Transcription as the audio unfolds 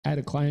I had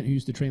a client who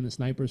used to train the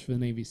snipers for the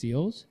Navy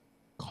SEALs.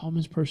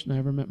 Calmest person I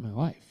ever met in my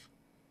life.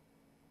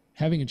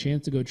 Having a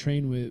chance to go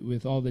train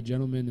with all the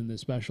gentlemen in the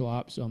special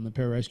ops on the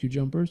pararescue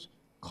jumpers,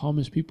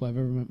 calmest people I've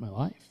ever met in my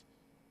life.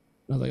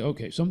 And I was like,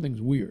 okay,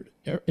 something's weird.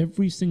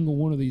 Every single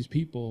one of these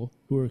people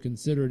who are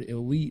considered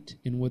elite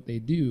in what they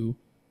do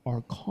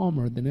are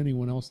calmer than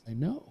anyone else I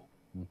know.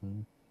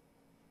 Mm-hmm.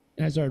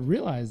 And I started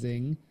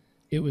realizing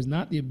it was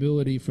not the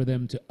ability for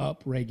them to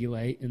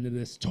upregulate into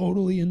this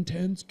totally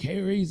intense,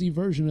 crazy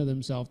version of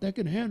themselves that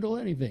can handle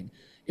anything.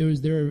 It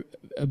was their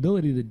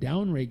ability to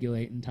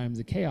downregulate in times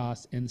of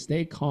chaos and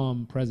stay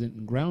calm, present,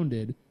 and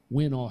grounded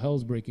when all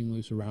hell's breaking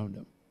loose around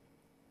them.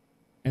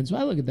 And so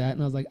I look at that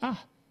and I was like,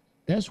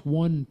 that's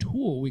one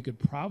tool we could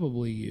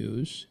probably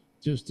use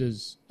just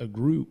as a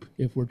group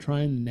if we're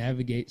trying to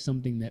navigate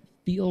something that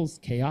feels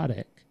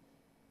chaotic.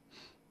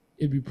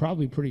 It'd be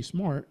probably pretty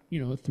smart,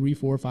 3,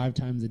 4, 5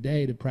 times a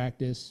day to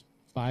practice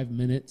 5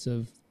 minutes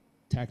of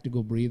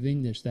tactical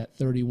breathing. There's that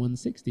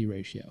 30-160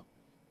 ratio.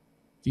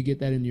 If you get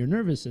that into your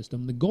nervous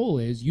system, the goal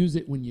is use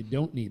it when you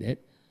don't need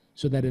it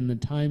so that in the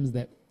times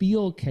that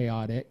feel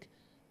chaotic,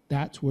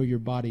 that's where your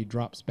body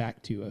drops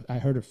back to. I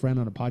heard a friend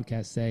on a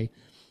podcast say,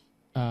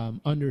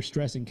 under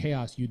stress and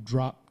chaos, you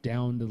drop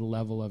down to the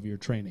level of your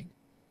training.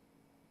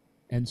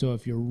 And so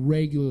if you're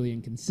regularly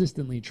and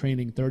consistently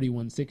training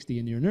 30-160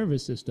 in your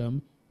nervous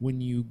system, when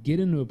you get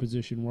into a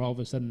position where all of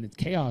a sudden it's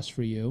chaos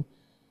for you,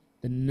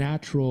 the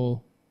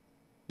natural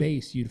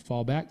base you'd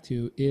fall back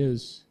to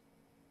is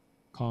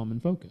calm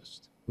and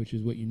focused, which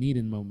is what you need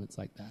in moments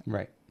like that.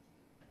 Right.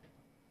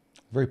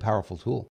 Very powerful tool.